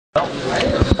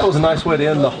That was a nice way to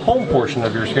end the home portion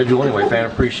of your schedule anyway, Fan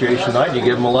Appreciation Night. You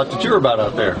gave them a lot to cheer about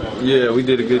out there. Yeah, we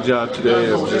did a good job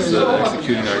today of just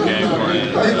executing our game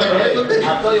plan.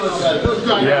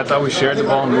 Yeah, I thought we shared the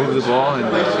ball and moved the ball, and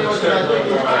we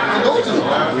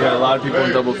had a lot of people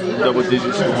in double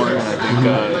digit scoring. And I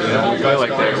think we play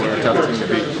like that. We're a tough team to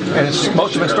beat. And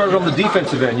most of it started on the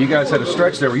defensive end. You guys had a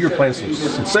stretch there where you were playing some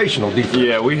sensational defense.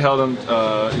 Yeah, we held them.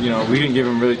 We didn't give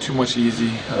them really too much easy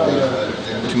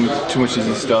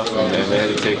stuff, and they had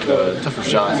to take tougher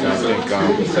shots. And I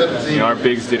think our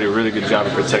bigs did a really good job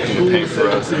of protecting the paint for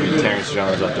us. I mean, Terrence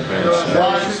Jones off the bench,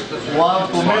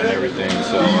 and everything.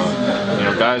 So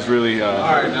guys really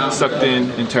sucked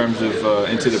in terms of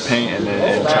into the paint, and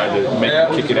then tried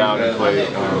to kick it out and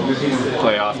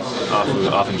play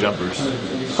off and jumpers.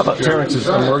 How about Terrence's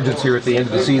emergence here at the end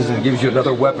of the season? Gives you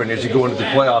another weapon as you go into the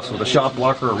playoffs with a shot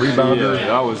blocker, a rebounder. Yeah,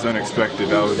 that was unexpected.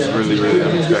 That was really, really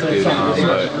unexpected.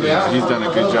 But he's done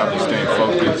a good job of staying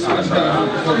focused. And,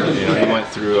 he went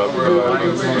through a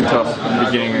tough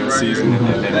beginning of the season,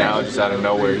 and then now just out of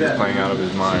nowhere he's playing out of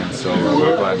his mind. So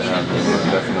we're glad to have him.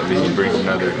 Definitely, he brings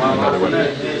another weapon.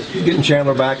 Getting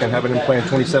Chandler back and having him playing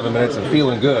 27 minutes and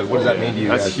feeling good. What does that mean to you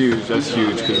guys? That's huge. That's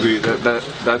huge because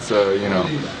that's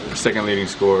second leading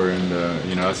scorer, and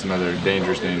that's another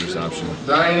dangerous option.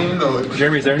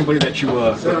 Jeremy, is there anybody that you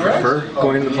prefer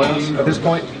going into the playoffs at this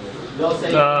point?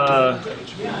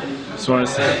 Just want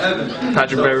to say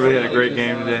Patrick Beverly had a great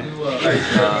game today,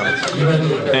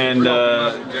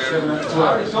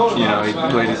 he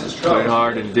played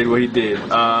hard and did what he did.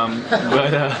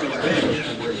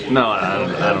 No, I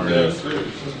don't really.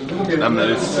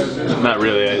 It's not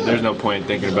really. There's no point in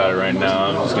thinking about it right now.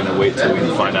 I'm just gonna wait till we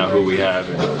find out who we have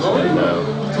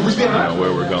and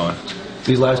where we're going.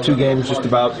 These last two games, just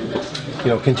about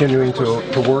continuing to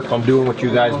work on doing what you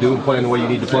guys do and playing the way you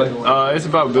need to play? It's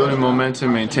about building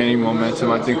momentum, maintaining momentum.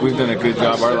 I think we've done a good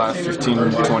job. Our last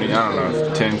 15, 20,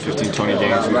 10, 15, 20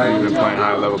 games, we've been playing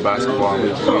high-level basketball, and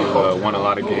we've won a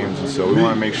lot of games, and so we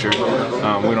want to make sure we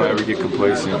don't ever get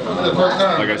complacent.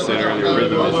 Like I said earlier,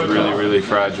 rhythm is really, really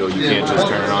fragile. You can't just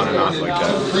turn it on and off like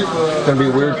that. It's going to be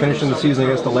weird finishing the season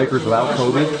against the Lakers without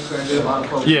Kobe?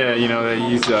 Yeah,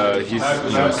 he's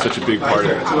such a big part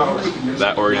of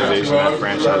that organization, that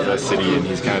franchise, that city, and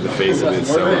he's kind of the face of it.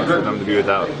 So for them to be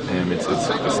without him, it's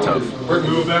tough.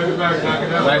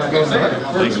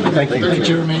 Thank you. Thank you,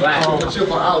 Jeremy.